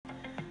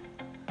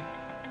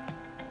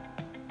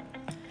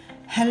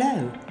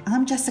Hello,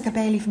 I'm Jessica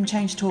Bailey from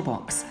Change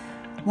Toolbox.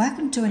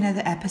 Welcome to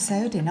another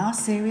episode in our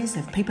series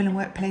of People and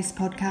Workplace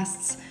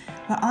podcasts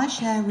where I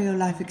share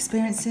real-life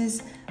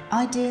experiences,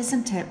 ideas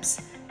and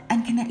tips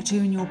and connect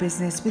you and your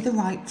business with the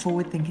right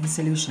forward-thinking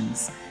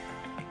solutions.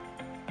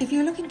 If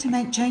you're looking to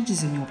make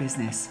changes in your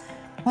business,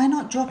 why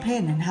not drop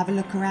in and have a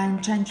look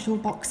around Change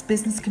Toolbox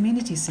Business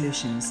Community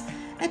Solutions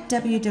at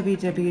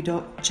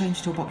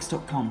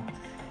www.changetoolbox.com.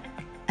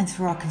 And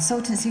through our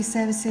consultancy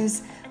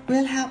services,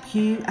 we'll help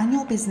you and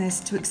your business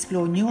to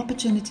explore new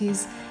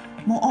opportunities,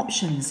 more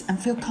options, and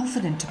feel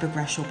confident to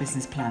progress your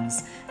business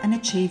plans and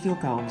achieve your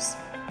goals.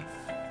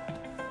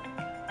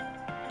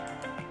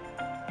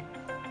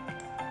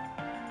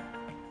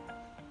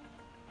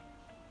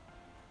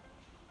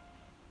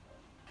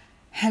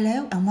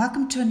 Hello and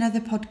welcome to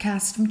another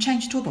podcast from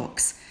Change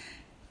Toolbox.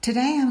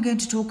 Today I'm going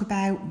to talk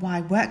about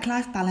why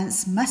work-life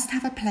balance must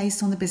have a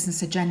place on the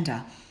business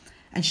agenda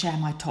and share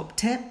my top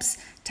tips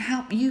to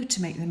help you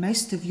to make the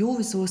most of your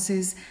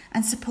resources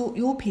and support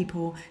your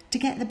people to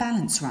get the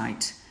balance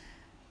right.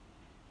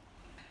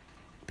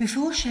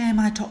 Before sharing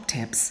my top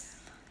tips,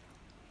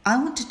 I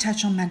want to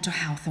touch on mental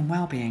health and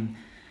well-being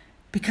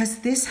because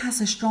this has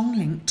a strong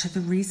link to the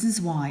reasons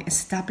why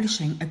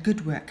establishing a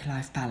good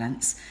work-life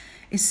balance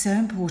is so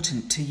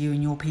important to you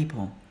and your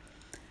people.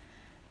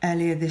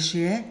 Earlier this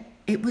year,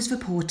 it was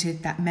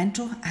reported that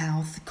mental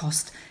health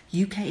cost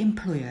UK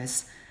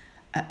employers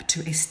up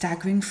to a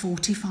staggering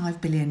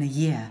 $45 billion a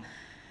year,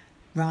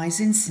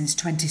 rising since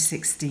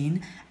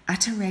 2016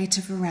 at a rate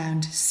of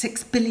around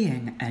 $6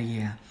 billion a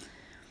year,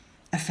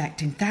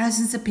 affecting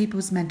thousands of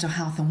people's mental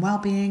health and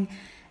well-being,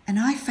 and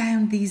I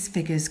found these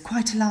figures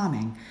quite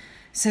alarming,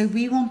 so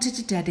we wanted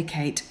to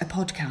dedicate a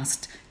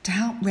podcast to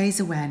help raise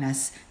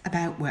awareness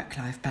about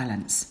work-life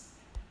balance.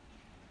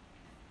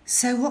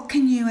 So what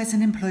can you as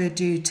an employer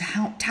do to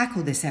help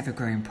tackle this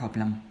ever-growing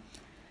problem?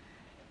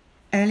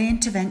 Early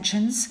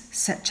interventions,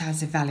 such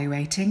as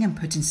evaluating and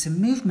putting some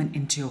movement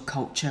into your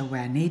culture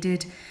where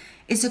needed,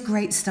 is a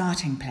great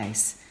starting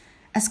place,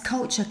 as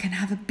culture can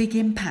have a big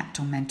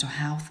impact on mental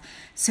health,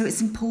 so it's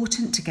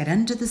important to get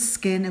under the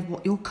skin of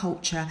what your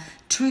culture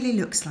truly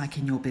looks like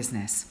in your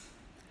business.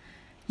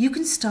 You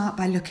can start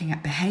by looking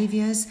at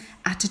behaviours,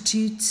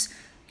 attitudes,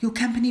 your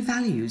company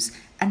values,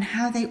 and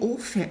how they all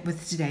fit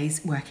with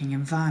today's working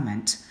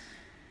environment,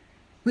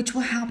 which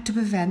will help to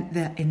prevent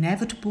the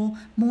inevitable,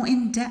 more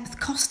in-depth,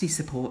 costly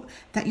support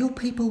that your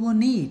people will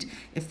need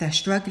if they're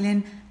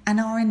struggling and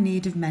are in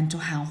need of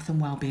mental health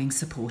and well-being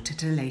support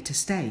at a later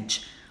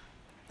stage.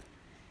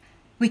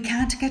 We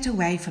can't get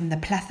away from the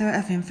plethora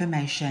of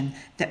information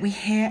that we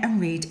hear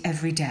and read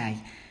every day,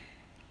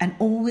 and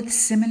all with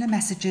similar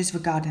messages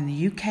regarding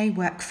the UK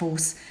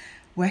workforce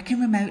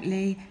working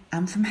remotely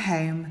and from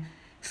home,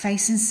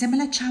 facing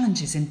similar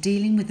challenges in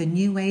dealing with the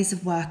new ways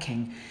of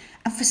working.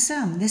 And for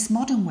some, this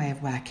modern way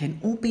of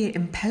working, albeit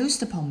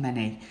imposed upon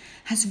many,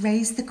 has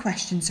raised the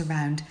questions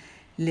around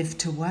live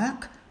to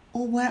work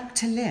or work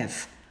to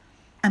live.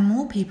 And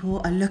more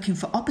people are looking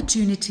for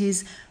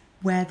opportunities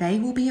where they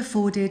will be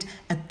afforded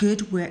a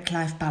good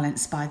work-life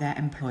balance by their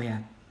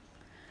employer.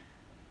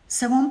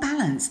 So on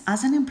balance,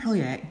 as an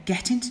employer,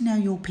 getting to know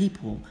your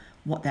people,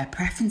 what their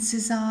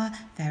preferences are,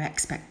 their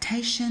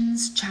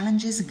expectations,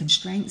 challenges and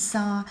constraints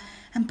are,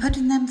 and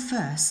putting them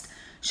first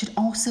should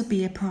also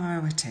be a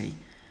priority.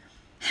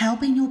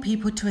 Helping your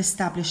people to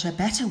establish a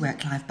better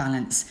work-life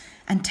balance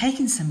and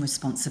taking some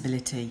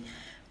responsibility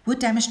would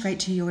demonstrate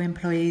to your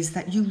employees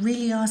that you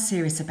really are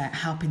serious about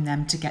helping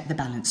them to get the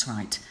balance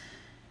right.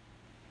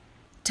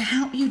 To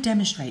help you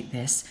demonstrate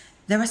this,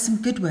 there are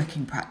some good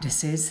working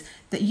practices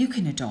that you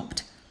can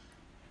adopt.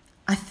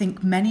 I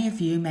think many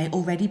of you may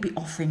already be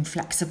offering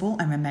flexible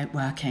and remote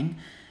working,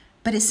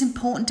 but it's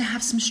important to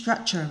have some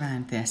structure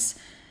around this.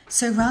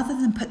 So rather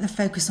than put the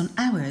focus on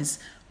hours,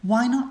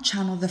 why not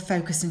channel the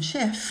focus and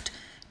shift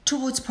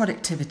towards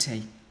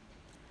productivity?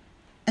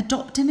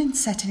 Adopting and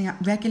setting up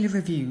regular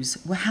reviews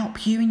will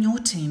help you and your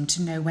team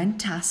to know when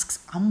tasks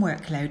and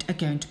workload are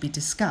going to be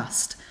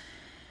discussed,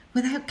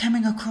 without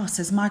coming across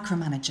as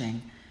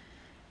micromanaging.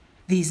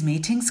 These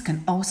meetings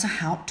can also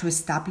help to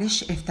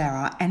establish if there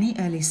are any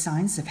early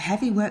signs of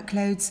heavy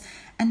workloads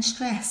and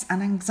stress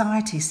and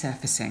anxiety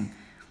surfacing.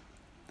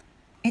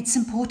 It's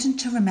important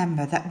to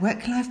remember that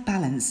work-life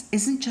balance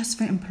isn't just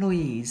for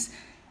employees,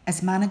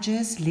 as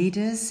managers,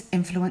 leaders,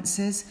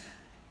 influencers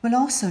will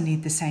also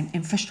need the same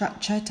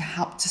infrastructure to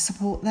help to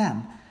support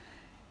them,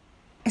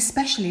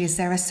 especially as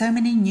there are so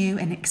many new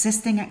and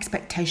existing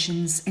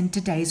expectations in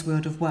today's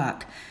world of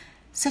work,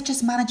 such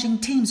as managing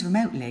teams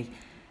remotely.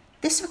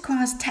 This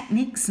requires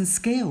techniques and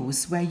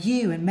skills where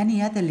you and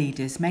many other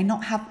leaders may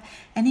not have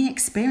any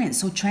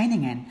experience or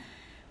training in,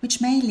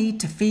 which may lead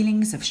to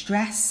feelings of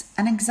stress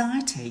and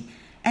anxiety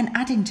and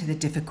adding to the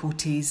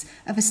difficulties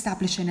of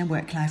establishing a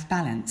work-life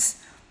balance.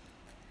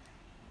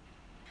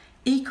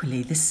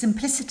 Equally, the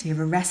simplicity of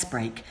a rest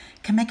break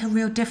can make a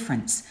real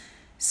difference,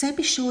 so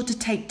be sure to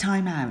take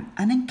time out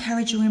and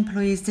encourage your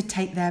employees to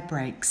take their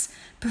breaks,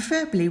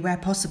 preferably where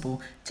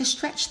possible, to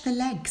stretch the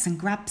legs and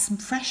grab some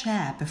fresh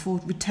air before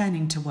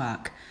returning to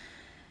work.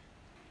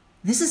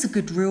 This is a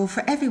good rule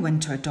for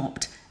everyone to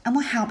adopt and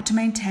will help to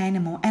maintain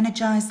a more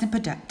energised and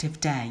productive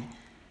day.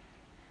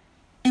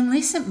 In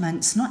recent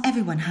months, not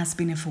everyone has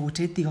been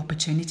afforded the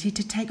opportunity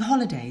to take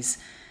holidays,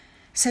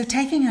 so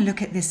taking a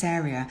look at this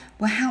area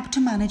will help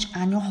to manage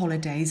annual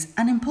holidays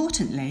and,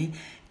 importantly,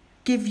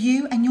 give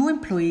you and your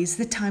employees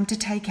the time to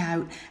take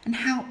out and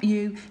help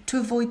you to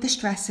avoid the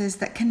stresses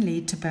that can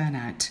lead to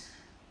burnout.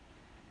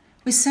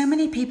 With so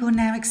many people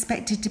now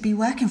expected to be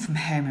working from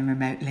home and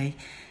remotely,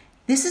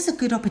 this is a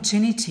good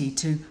opportunity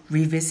to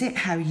revisit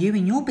how you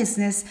and your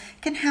business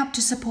can help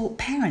to support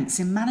parents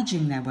in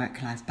managing their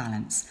work-life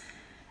balance,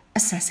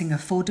 assessing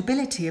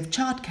affordability of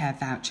childcare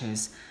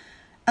vouchers,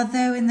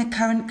 although in the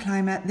current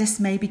climate this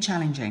may be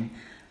challenging,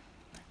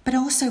 but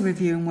also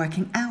reviewing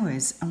working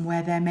hours and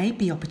where there may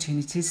be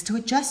opportunities to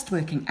adjust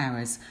working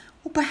hours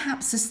or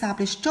perhaps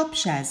establish job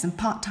shares and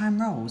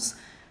part-time roles.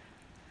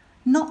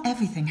 Not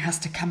everything has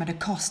to come at a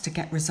cost to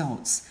get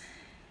results.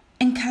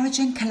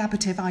 Encouraging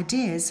collaborative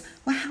ideas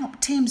will help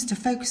teams to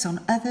focus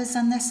on others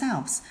and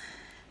themselves.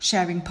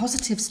 Sharing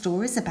positive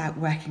stories about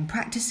working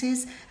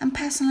practices and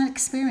personal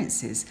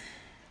experiences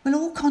will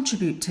all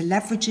contribute to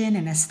leveraging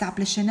and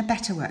establishing a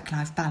better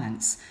work-life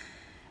balance.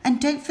 And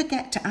don't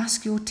forget to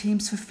ask your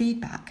teams for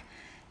feedback.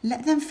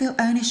 Let them feel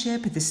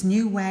ownership of this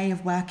new way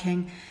of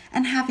working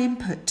and have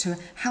input to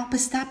help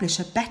establish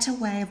a better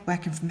way of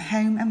working from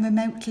home and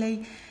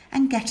remotely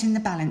and getting the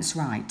balance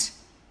right.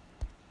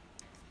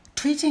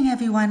 Treating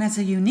everyone as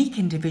a unique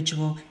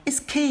individual is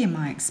key in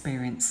my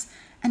experience,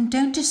 and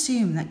don't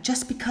assume that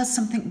just because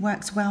something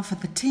works well for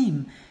the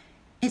team,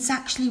 it's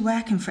actually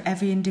working for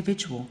every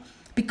individual,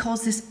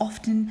 because this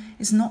often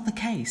is not the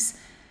case.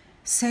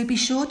 So be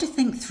sure to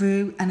think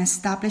through and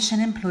establish an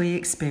employee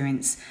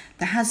experience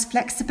that has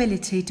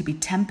flexibility to be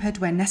tempered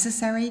where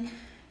necessary,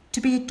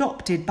 to be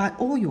adopted by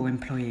all your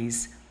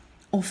employees,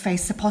 or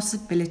face the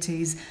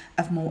possibilities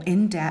of more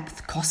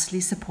in-depth,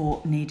 costly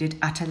support needed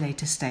at a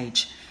later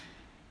stage.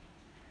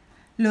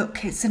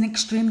 Look, it's an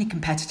extremely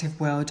competitive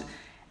world,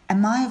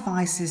 and my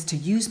advice is to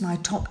use my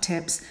top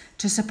tips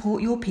to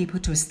support your people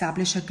to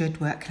establish a good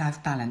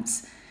work-life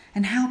balance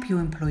and help your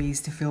employees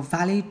to feel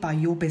valued by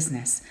your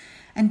business.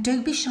 And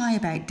don't be shy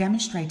about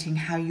demonstrating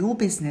how your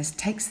business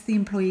takes the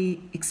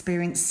employee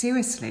experience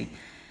seriously,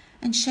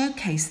 and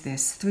showcase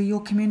this through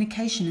your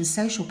communication and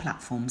social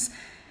platforms,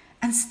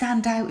 and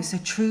stand out as a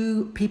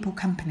true people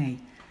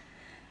company.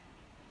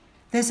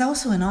 There's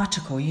also an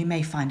article you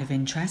may find of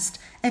interest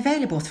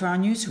available through our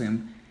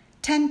newsroom,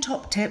 10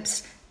 top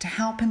tips to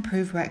help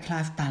improve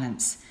work-life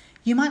balance.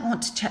 You might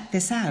want to check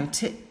this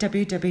out at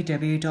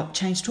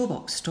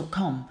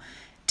www.changetoolbox.com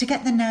to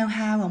get the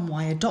know-how on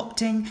why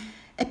adopting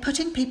a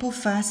putting people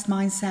first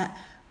mindset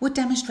will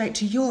demonstrate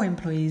to your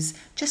employees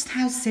just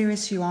how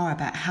serious you are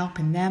about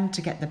helping them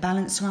to get the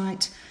balance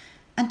right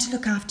and to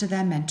look after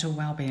their mental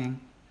well-being.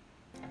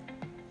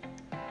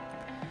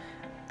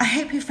 I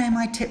hope you found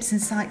my tips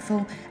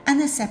insightful and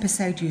this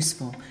episode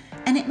useful,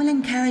 and it will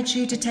encourage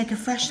you to take a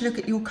fresh look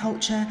at your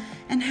culture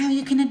and how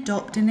you can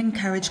adopt and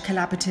encourage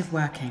collaborative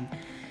working,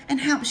 and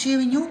helps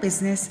you in your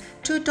business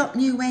to adopt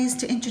new ways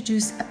to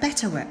introduce a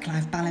better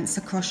work-life balance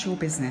across your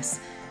business.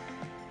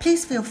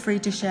 Please feel free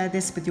to share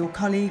this with your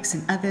colleagues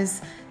and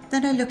others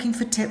that are looking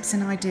for tips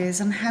and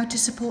ideas on how to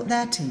support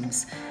their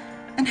teams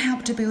and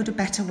help to build a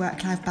better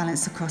work-life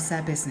balance across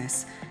their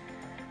business.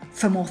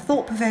 For more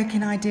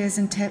thought-provoking ideas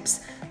and tips,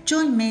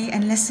 join me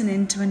and listen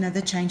in to another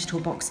Change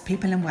Toolbox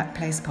People and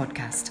Workplace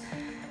podcast.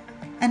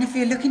 And if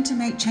you're looking to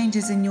make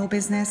changes in your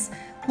business,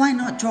 why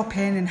not drop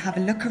in and have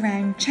a look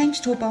around Change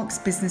Toolbox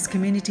Business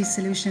Community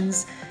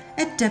Solutions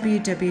at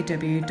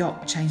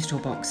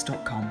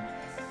www.changetoolbox.com.